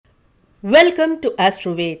Welcome to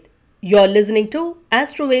Astroved. You're listening to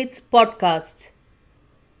Astroved's podcasts.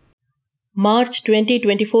 March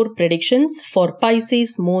 2024 predictions for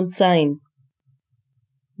Pisces moon sign.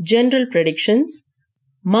 General predictions.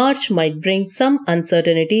 March might bring some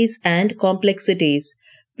uncertainties and complexities.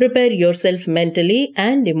 Prepare yourself mentally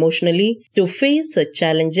and emotionally to face such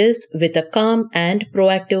challenges with a calm and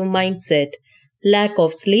proactive mindset. Lack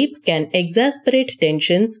of sleep can exacerbate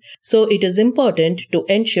tensions, so it is important to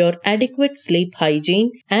ensure adequate sleep hygiene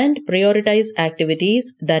and prioritize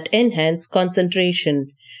activities that enhance concentration.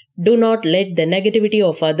 Do not let the negativity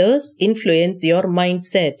of others influence your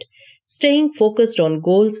mindset. Staying focused on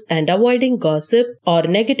goals and avoiding gossip or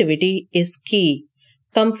negativity is key.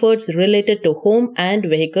 Comforts related to home and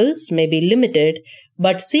vehicles may be limited,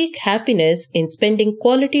 but seek happiness in spending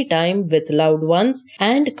quality time with loved ones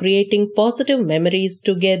and creating positive memories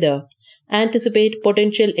together. Anticipate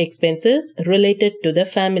potential expenses related to the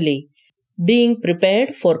family. Being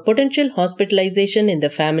prepared for potential hospitalization in the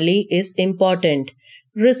family is important.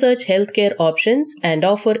 Research healthcare options and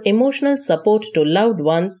offer emotional support to loved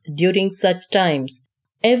ones during such times.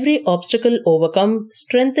 Every obstacle overcome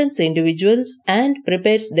strengthens individuals and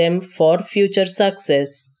prepares them for future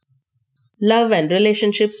success. Love and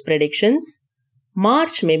relationships predictions.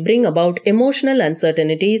 March may bring about emotional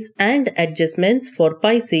uncertainties and adjustments for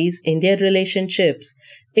Pisces in their relationships.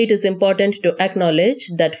 It is important to acknowledge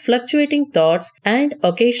that fluctuating thoughts and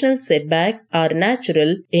occasional setbacks are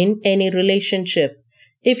natural in any relationship.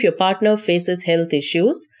 If your partner faces health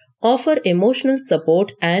issues, offer emotional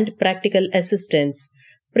support and practical assistance.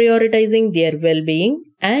 Prioritizing their well-being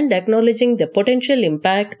and acknowledging the potential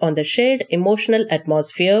impact on the shared emotional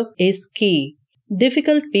atmosphere is key.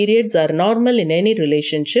 Difficult periods are normal in any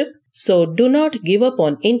relationship, so do not give up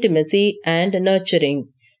on intimacy and nurturing.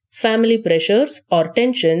 Family pressures or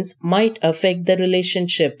tensions might affect the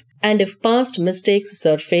relationship, and if past mistakes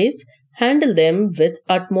surface, handle them with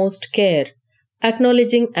utmost care.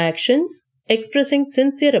 Acknowledging actions, expressing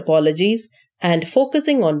sincere apologies, and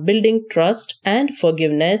focusing on building trust and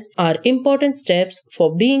forgiveness are important steps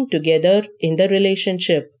for being together in the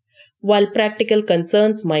relationship. While practical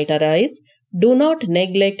concerns might arise, do not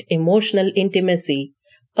neglect emotional intimacy.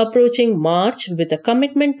 Approaching March with a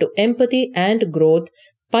commitment to empathy and growth,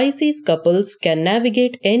 Pisces couples can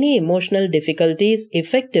navigate any emotional difficulties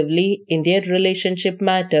effectively in their relationship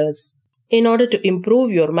matters. In order to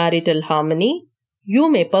improve your marital harmony,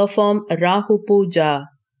 you may perform Rahu Puja.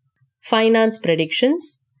 Finance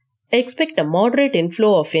predictions. Expect a moderate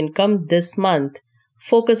inflow of income this month.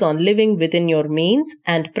 Focus on living within your means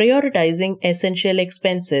and prioritizing essential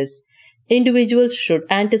expenses. Individuals should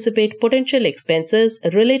anticipate potential expenses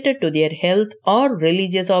related to their health or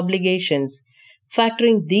religious obligations.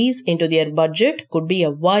 Factoring these into their budget could be a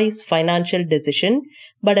wise financial decision,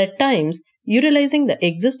 but at times, utilizing the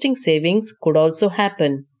existing savings could also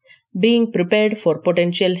happen. Being prepared for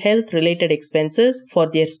potential health-related expenses for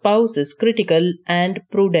their spouse is critical and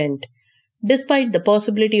prudent. Despite the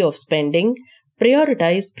possibility of spending,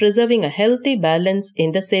 prioritize preserving a healthy balance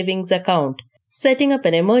in the savings account. Setting up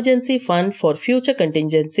an emergency fund for future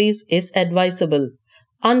contingencies is advisable.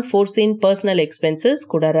 Unforeseen personal expenses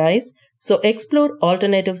could arise, so explore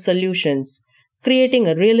alternative solutions. Creating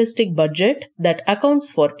a realistic budget that accounts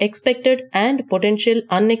for expected and potential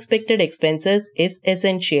unexpected expenses is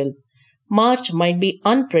essential. March might be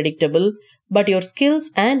unpredictable, but your skills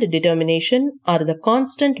and determination are the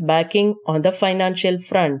constant backing on the financial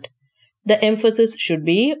front. The emphasis should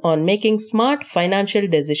be on making smart financial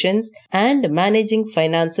decisions and managing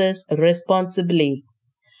finances responsibly.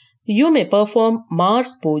 You may perform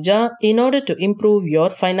Mars Puja in order to improve your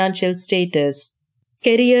financial status.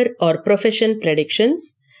 Career or profession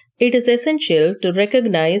predictions. It is essential to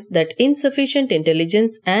recognize that insufficient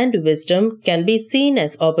intelligence and wisdom can be seen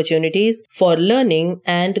as opportunities for learning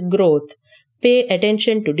and growth. Pay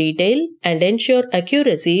attention to detail and ensure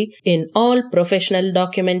accuracy in all professional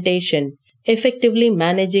documentation. Effectively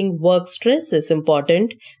managing work stress is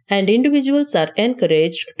important, and individuals are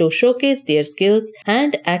encouraged to showcase their skills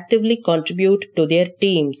and actively contribute to their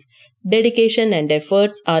teams. Dedication and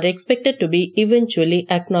efforts are expected to be eventually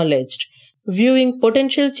acknowledged. Viewing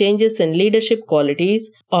potential changes in leadership qualities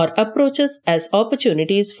or approaches as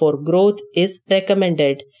opportunities for growth is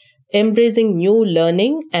recommended. Embracing new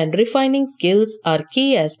learning and refining skills are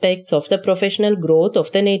key aspects of the professional growth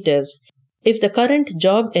of the natives. If the current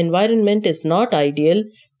job environment is not ideal,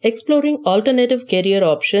 exploring alternative career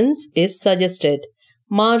options is suggested.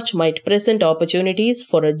 March might present opportunities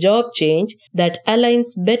for a job change that aligns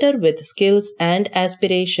better with skills and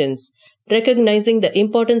aspirations. recognizing the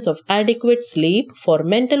importance of adequate sleep for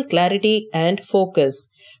mental clarity and focus.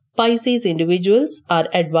 Pisces individuals are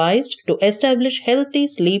advised to establish healthy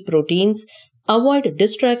sleep routines, avoid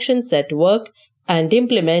distractions at work, and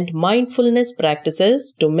implement mindfulness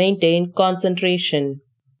practices to maintain concentration.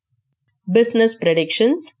 Business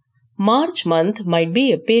predictions. March month might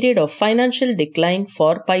be a period of financial decline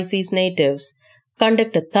for Pisces natives.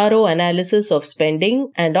 Conduct a thorough analysis of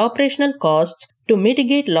spending and operational costs to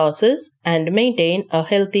mitigate losses and maintain a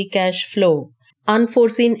healthy cash flow.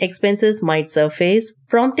 Unforeseen expenses might surface,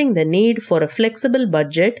 prompting the need for a flexible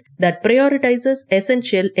budget that prioritizes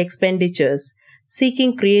essential expenditures.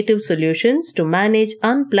 Seeking creative solutions to manage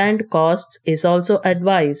unplanned costs is also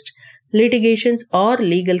advised. Litigations or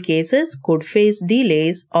legal cases could face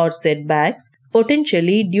delays or setbacks,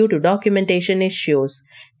 potentially due to documentation issues.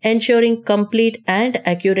 Ensuring complete and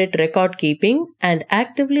accurate record keeping and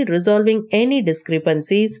actively resolving any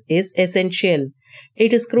discrepancies is essential.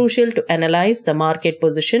 It is crucial to analyze the market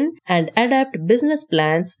position and adapt business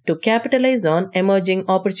plans to capitalize on emerging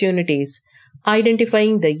opportunities.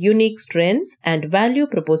 Identifying the unique strengths and value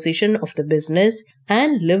proposition of the business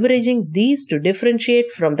and leveraging these to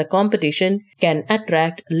differentiate from the competition can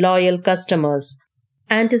attract loyal customers.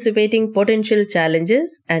 Anticipating potential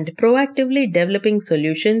challenges and proactively developing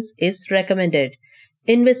solutions is recommended.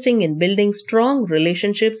 Investing in building strong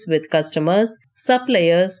relationships with customers,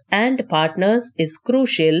 suppliers, and partners is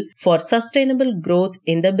crucial for sustainable growth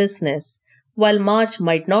in the business. While March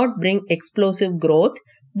might not bring explosive growth,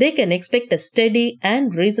 they can expect a steady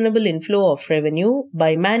and reasonable inflow of revenue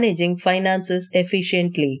by managing finances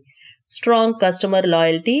efficiently. Strong customer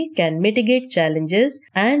loyalty can mitigate challenges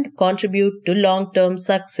and contribute to long-term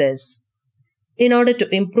success. In order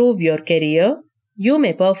to improve your career, you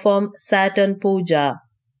may perform Saturn Puja.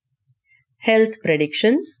 Health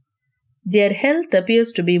predictions. Their health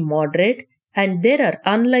appears to be moderate and there are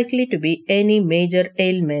unlikely to be any major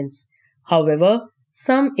ailments. However,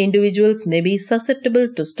 some individuals may be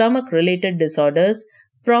susceptible to stomach-related disorders,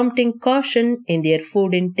 prompting caution in their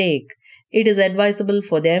food intake. It is advisable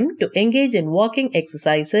for them to engage in walking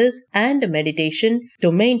exercises and meditation to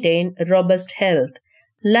maintain robust health.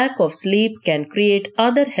 Lack of sleep can create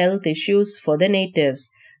other health issues for the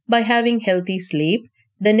natives. By having healthy sleep,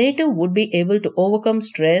 the native would be able to overcome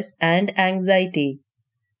stress and anxiety.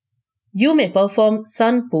 You may perform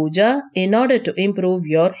Sun Puja in order to improve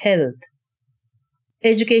your health.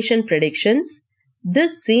 Education predictions.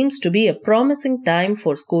 This seems to be a promising time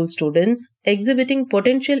for school students exhibiting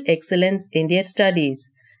potential excellence in their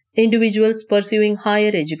studies. Individuals pursuing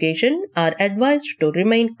higher education are advised to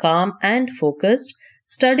remain calm and focused,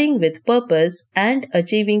 studying with purpose and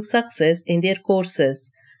achieving success in their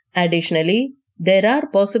courses. Additionally, there are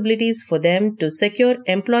possibilities for them to secure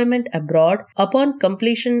employment abroad upon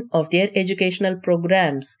completion of their educational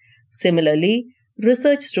programs. Similarly,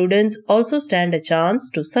 research students also stand a chance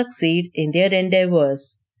to succeed in their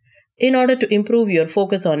endeavors. In order to improve your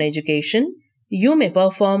focus on education, you may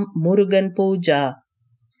perform Murugan Puja.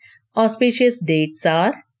 Auspicious dates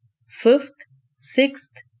are 5th,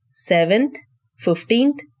 6th, 7th,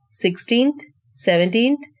 15th, 16th,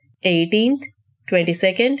 17th, 18th,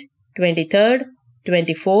 22nd, 23rd,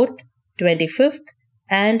 24th, 25th,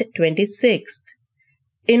 and 26th.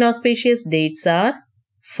 Inauspicious dates are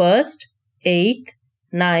 1st, 8th,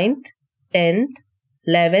 9th, 10th,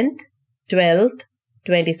 11th, 12th,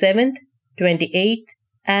 27th, 28th,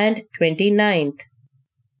 and 29th.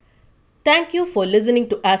 Thank you for listening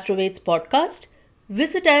to Astrovade's podcast.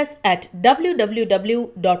 Visit us at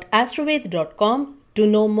www.astrovade.com to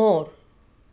know more.